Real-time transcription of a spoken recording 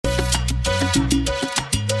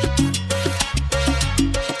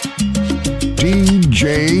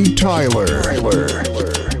DJ Tyler.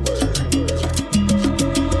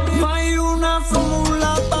 No hay una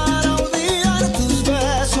fórmula para olvidar tus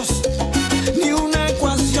besos, ni una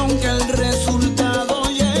ecuación que el resultado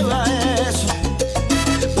lleve a eso.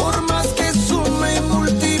 Por más que sume y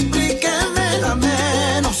multiplique me da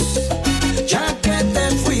menos. Ya que te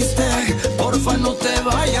fuiste, porfa no te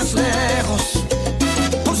vayas lejos.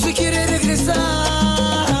 Por si quieres regresar,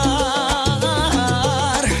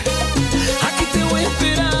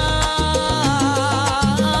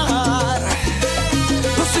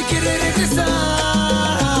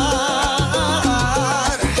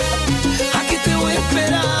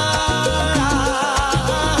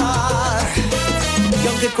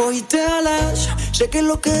 cogiste alas, sé que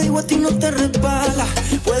lo que digo a ti no te resbala.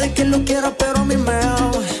 Puede que lo quieras, pero a mí me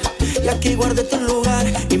ama. Y aquí guardé tu lugar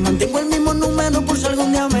y mantengo el mismo número por si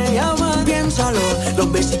algún día me llamas. Piénsalo, los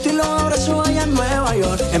besitos y los abrazos allá en Nueva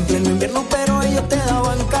York. En pleno invierno, pero ellos te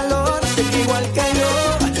daban calor. Sé que igual que yo,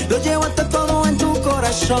 lo llevaste todo en tu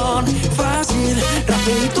corazón. Fácil,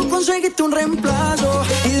 rapidito conseguiste un reemplazo.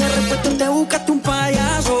 Y de repente te buscaste un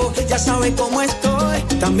payaso. Ya sabes cómo estoy,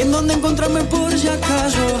 también dónde encontrarme por si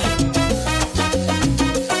acaso.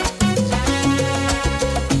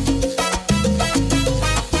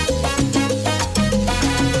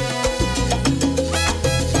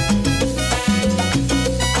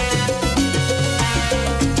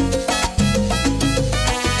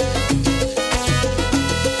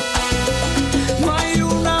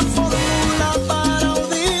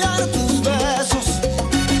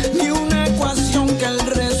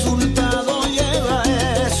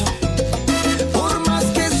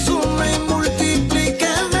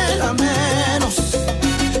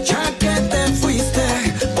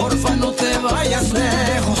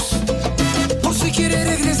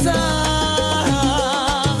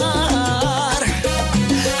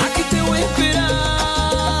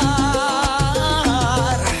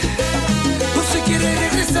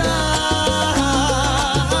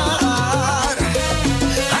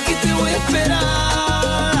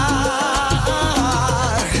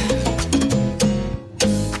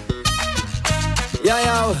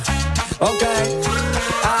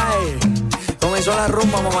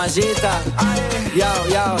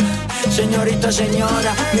 Señorita,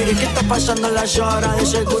 señora, mire que está pasando las horas. De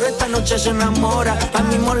seguro esta noche se enamora. Al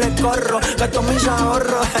mismo le corro, gasto mis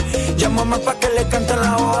ahorros. Llamo más pa' que le cante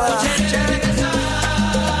la boda.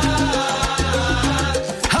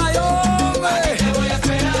 Ay, hombre, te voy a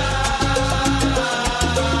esperar.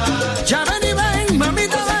 Ya ven y ven,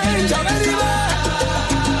 mamita, ven, ya ven y ven.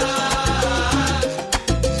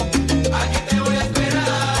 Aquí te voy a esperar.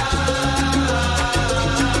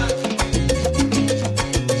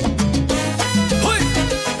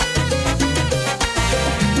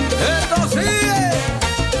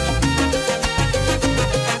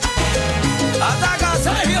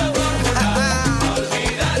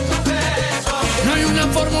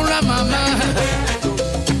 Fórmula, mamá.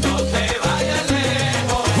 No te vayas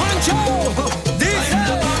lejos. Juancho, dice.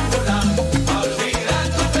 Olvida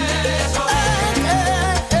tu beso.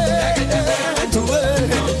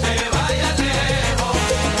 No te vayas lejos.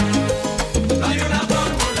 No hay una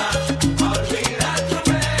fórmula. Olvida tu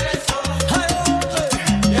beso.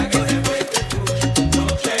 Ya que te fuiste tú, no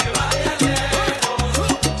te vayas lejos.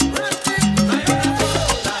 No hay una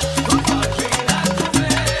fórmula. Olvida tu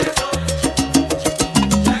beso.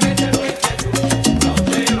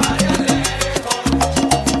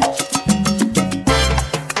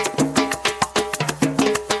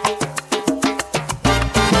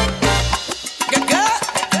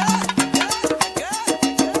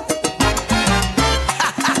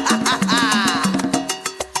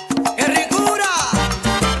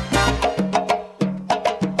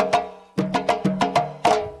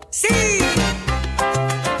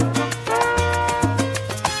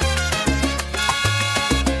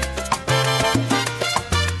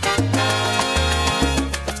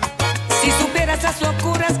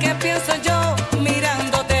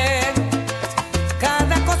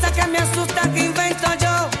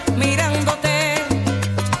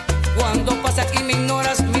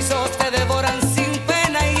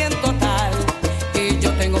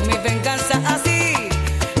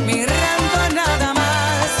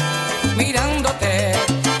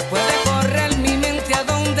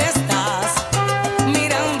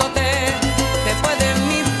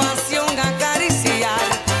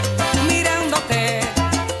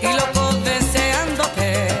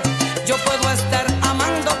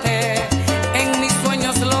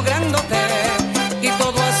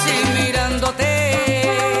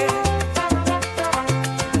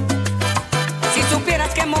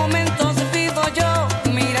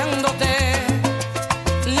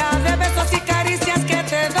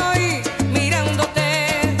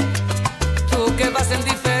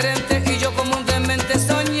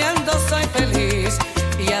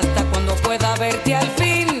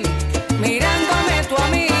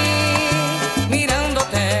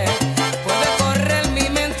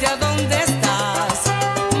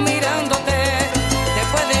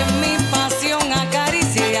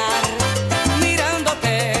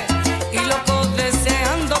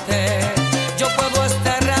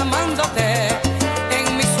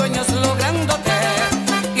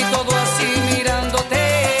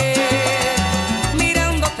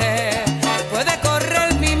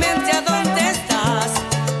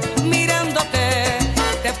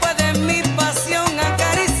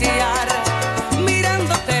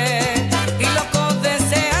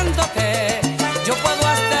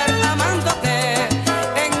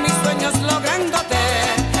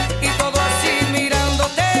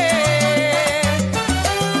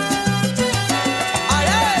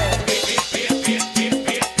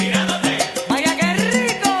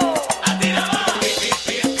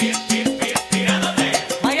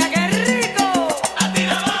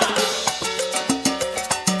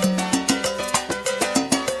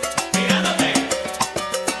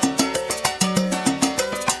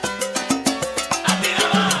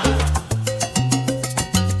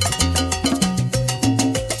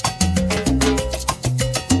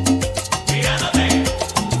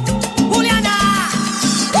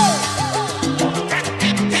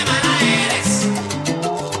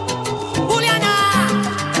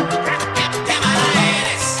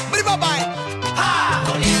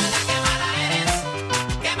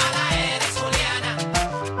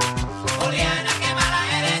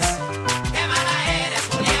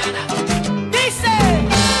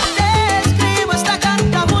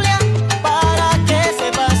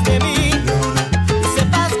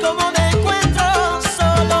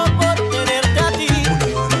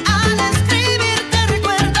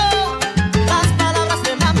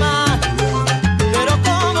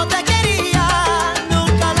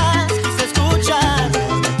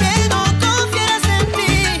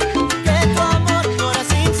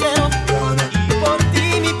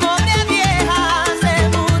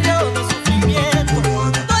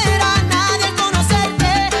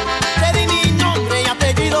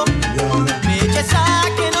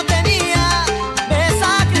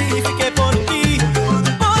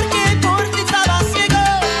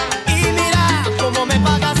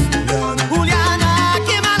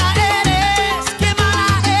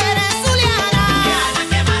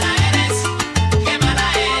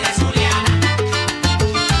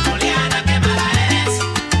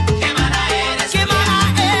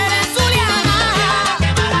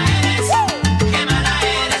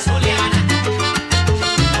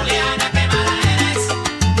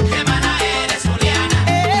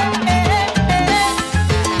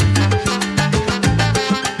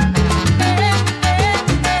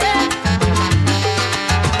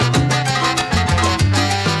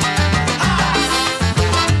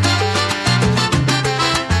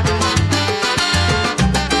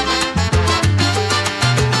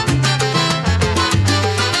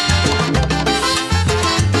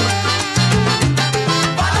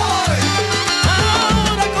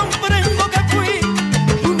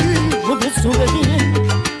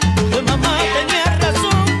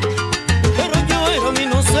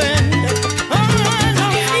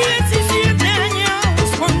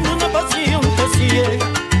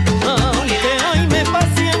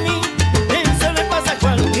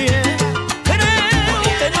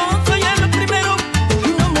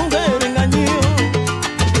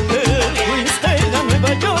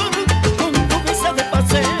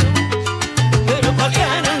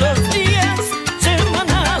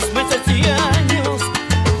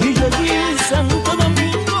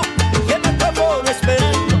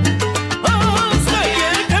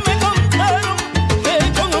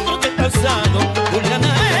 pasado.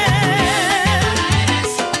 Juliana eres,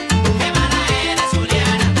 qué mala eres,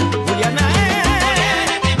 Juliana. Juliana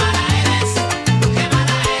eres, qué mala eres,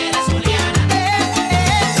 Juliana.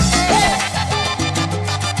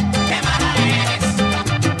 Qué mala eres, qué mala eres, qué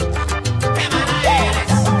mala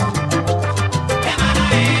eres. ¡Aléjate! Qué mala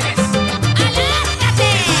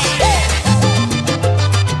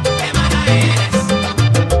eres,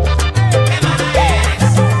 qué mala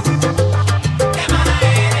eres, qué mala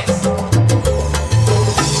eres.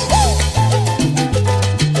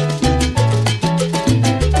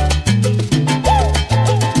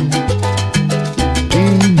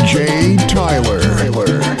 DJ Tyler.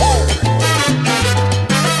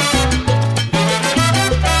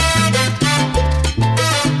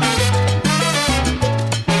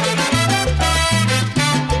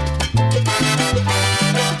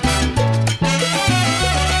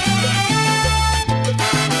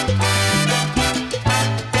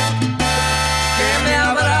 Que me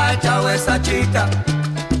habrá echado esa chica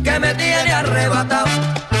que me tiene arrebatado,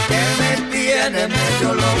 que me tiene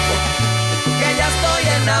medio loco, que ya estoy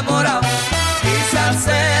enamorado. Quizás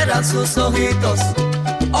serán sus ojitos,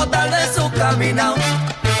 o tal vez su caminado,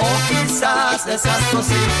 o quizás esas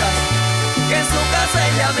cositas que en su casa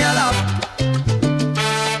ella me ha dado.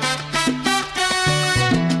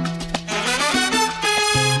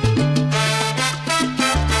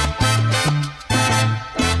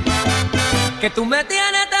 Que tú me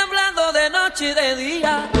tienes temblando de noche y de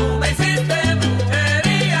día. Tú me hiciste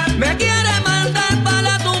brujería. Me quieres mandar pa'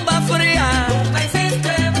 la tumba fría. Tú me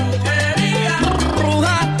hiciste brujería.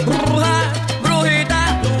 Bruja, bruja,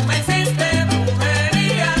 brujita. Tú me hiciste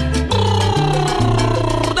brujería.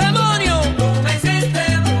 Demonio. Tú me hiciste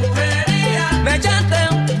brujería. Me echaste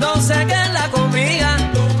no sé qué en la comida.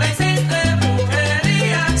 Tú me hiciste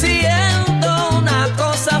brujería. Siento una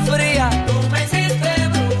cosa fría. Tú me hiciste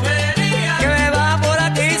brujería. Que me va por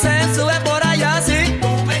aquí, se sube por allá, sí. Tú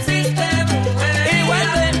me hiciste brujería. Y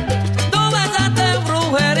vuelve, tú me echaste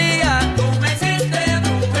brujería. Tú me hiciste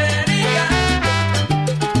brujería.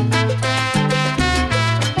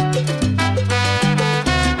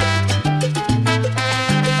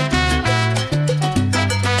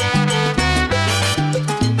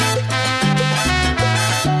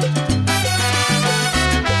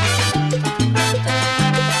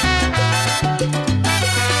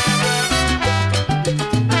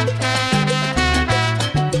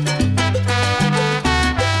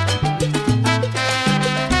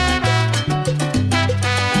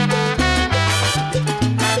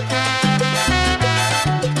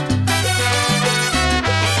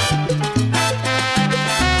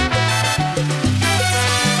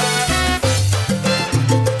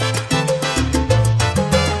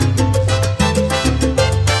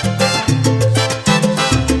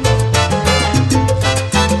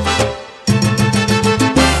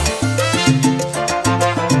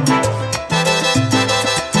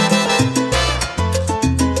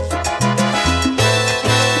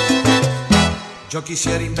 Yo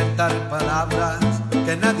quisiera inventar palabras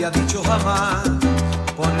que nadie ha dicho jamás,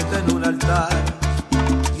 ponerte en un altar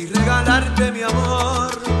y regalarte mi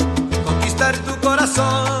amor, conquistar tu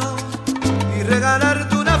corazón y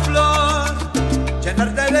regalarte una flor,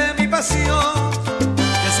 llenarte de mi pasión,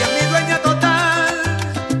 que seas mi dueña total,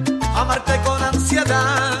 amarte con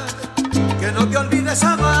ansiedad, que no te olvides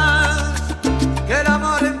jamás, que el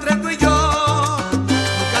amor entre tú y yo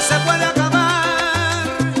nunca se puede acabar.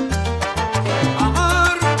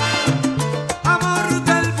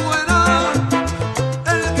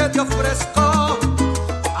 Ofrezco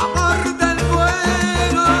amor del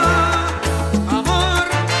bueno, amor,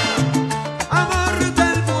 amor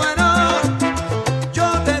del bueno, yo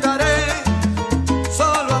te daré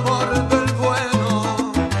solo amor del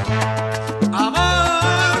bueno,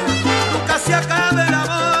 amor, nunca se acaba el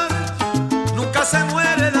amor, nunca se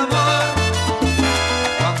muere el amor,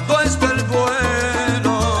 cuando es del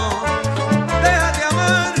bueno, déjate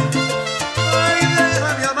amar, ay,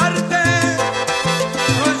 déjame amarte.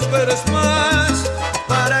 Pero es más.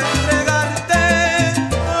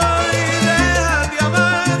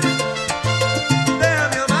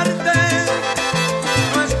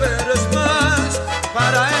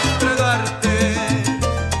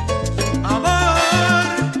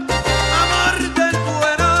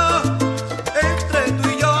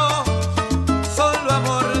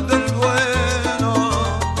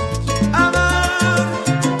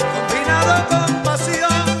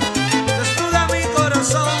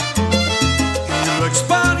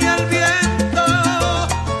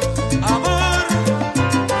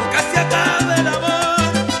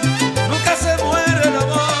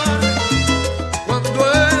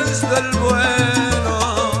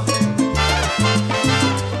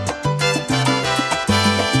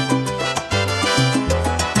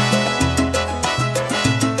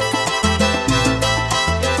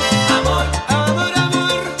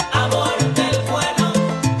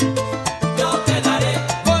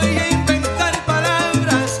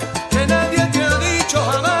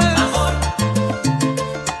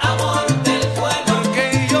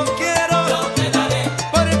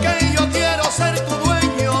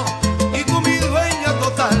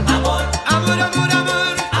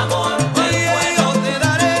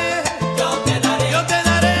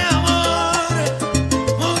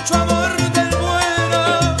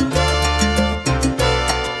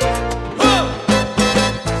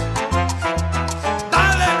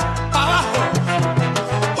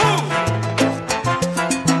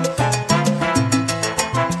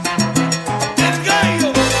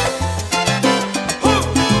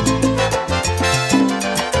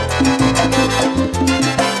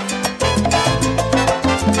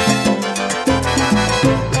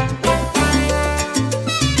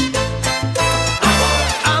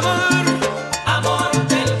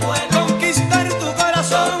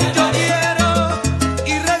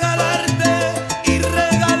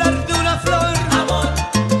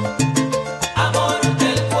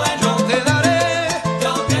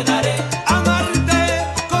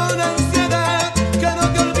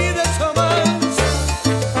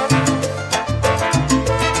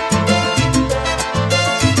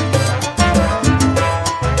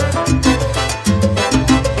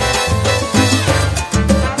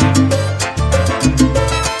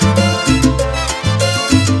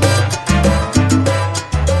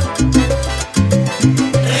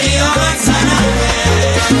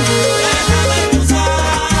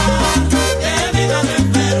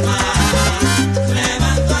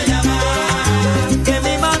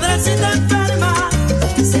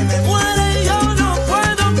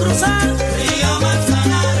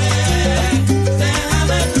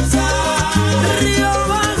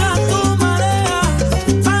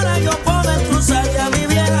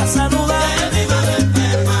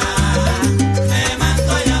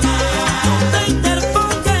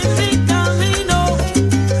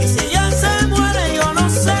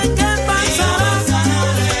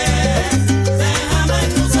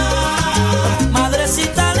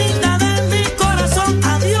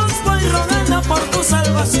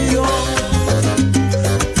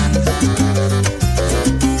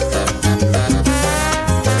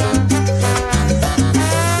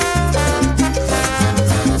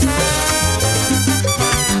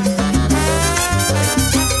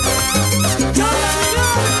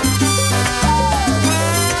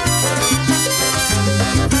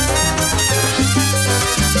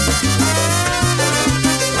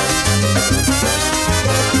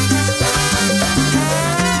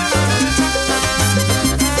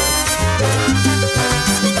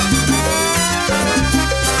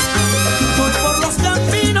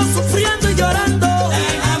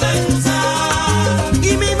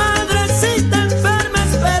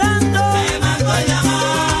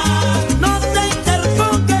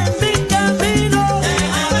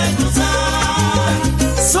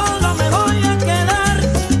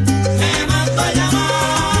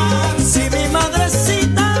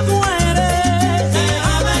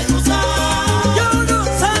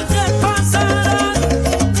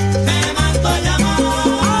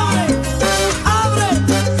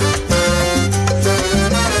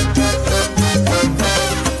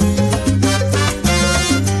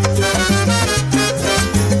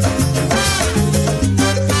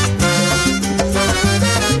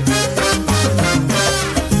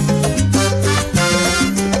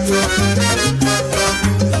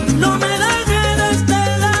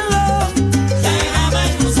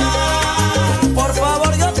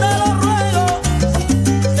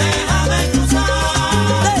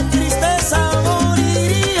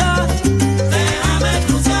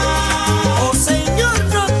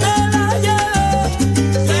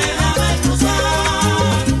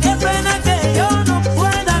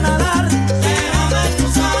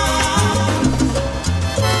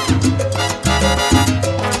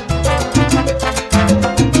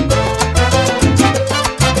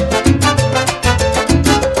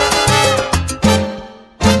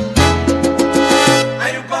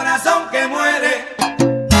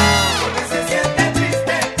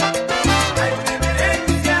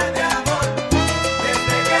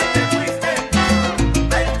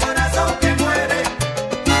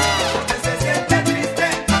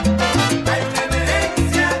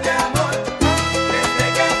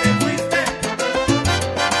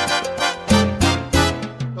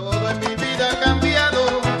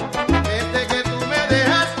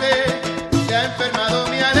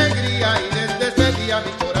 de día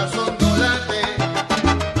mi corazón no late,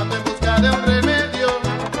 ando en busca de un remedio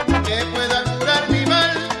que pueda curar mi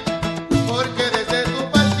mal, porque desde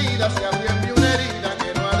tu partida se abrió en mí una herida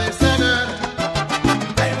que no ha de sanar.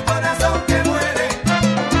 Hay un corazón que muere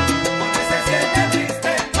porque se siente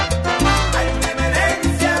triste. Hay una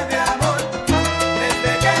emergencia de amor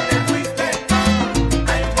desde que te fuiste.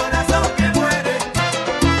 Hay un corazón que muere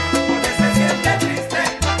porque se siente triste.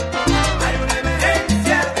 Hay una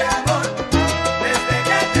emergencia de amor desde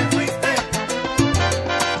que te fuiste.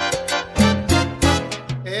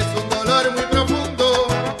 Es un dolor muy profundo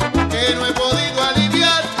que no he podido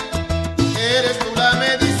aliviar. Eres tú la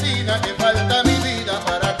medicina que falta a mi vida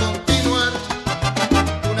para continuar.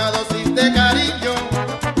 Una dosis de cariño,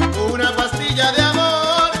 una pastilla de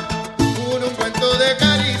amor, un ungüento de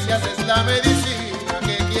caricias es la medicina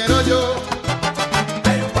que quiero yo.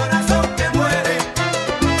 Hay un corazón que muere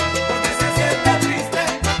porque se siente triste.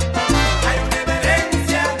 Hay una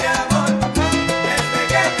emergencia de amor desde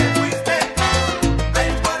que te fuiste. Hay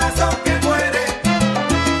un corazón que muere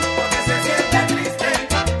porque se siente triste.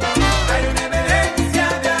 Hay una emergencia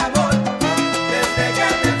de amor desde que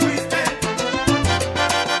te fuiste.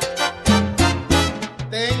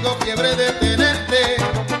 Tengo fiebre de tenerte,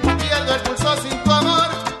 pierdo el pulso sin tu amor.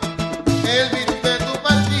 El virus de tu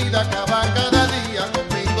partida acaba cada día con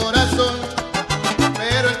mi corazón.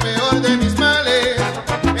 Pero el peor de mis males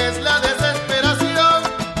es la desesperación.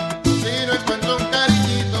 Si no encuentro un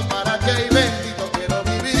cariñito, ¿para qué y bendito quiero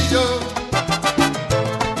vivir yo?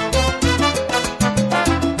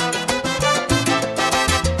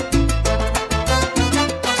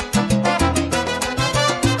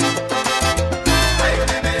 Hay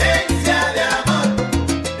una emergencia de amor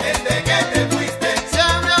desde que te fuiste. Se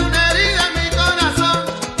abre una herida en mi corazón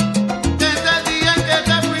desde el día en que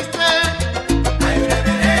te fuiste. Hay una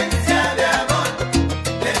emergencia de amor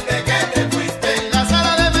desde que te fuiste. En la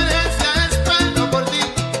sala de emergencia espero por ti.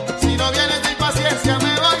 Si no vienes mi paciencia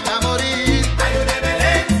me voy a morir. Hay una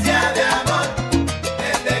emergencia de amor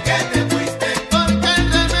desde que te fuiste. Porque el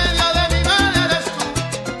remedio de mi mal eres tú,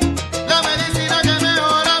 la medicina que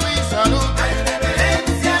mejora mi salud. Hay una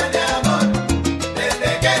emergencia de amor desde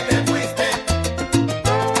que te fuiste.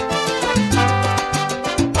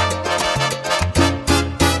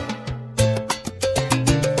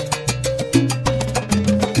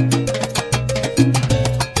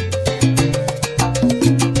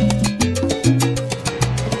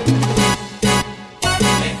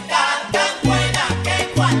 Está tan buena que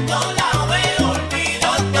cuando la veo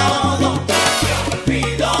olvido todo. Me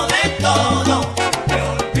olvido de todo. Me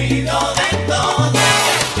olvido de todo.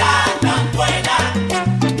 Está tan buena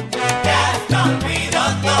que hasta olvido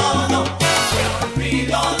todo. Me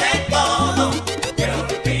olvido de todo. Me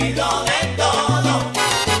olvido de todo.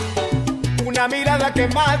 Una mirada que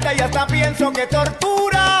mata y hasta pienso que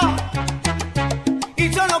tortura.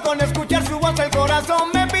 Y solo con escuchar su voz el corazón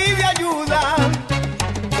me pide ayuda.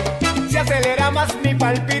 Se acelera más mi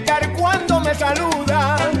palpitar cuando me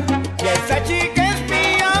saluda. Y esa chica es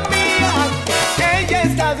mía, mía, ella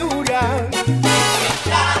está dura.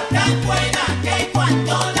 Está tan buena que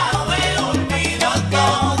cuando la veo olvido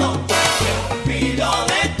todo. Me olvido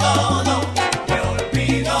de todo. Me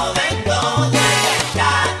olvido de todo.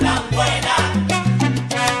 Está tan buena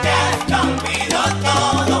que hasta olvido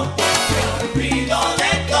todo. Me olvido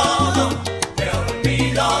de todo. Me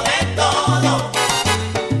olvido de todo.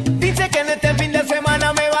 Dice que en este fin de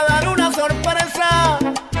semana me va a dar una sorpresa.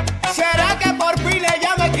 ¿Será que por fin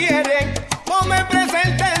ella me quiere? O me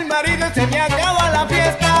presenta el marido y se me acaba la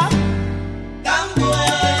fiesta. Tan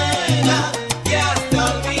buena que hasta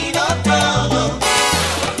olvido todo.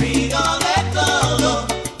 Me olvido de todo.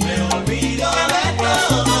 Me olvido de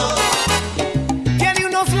todo. Tiene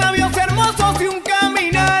unos labios hermosos y un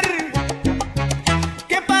caminar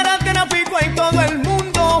que para tráfico en todo el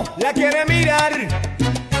mundo la quiere mirar.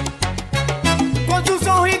 Con sus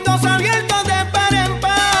ojitos abiertos de par en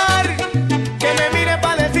par, que me mire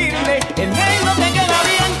para decirle: el negro te queda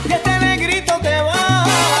bien, que este negrito te va.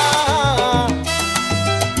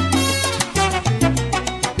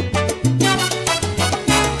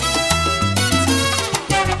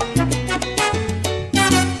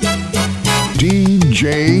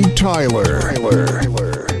 DJ Tyler.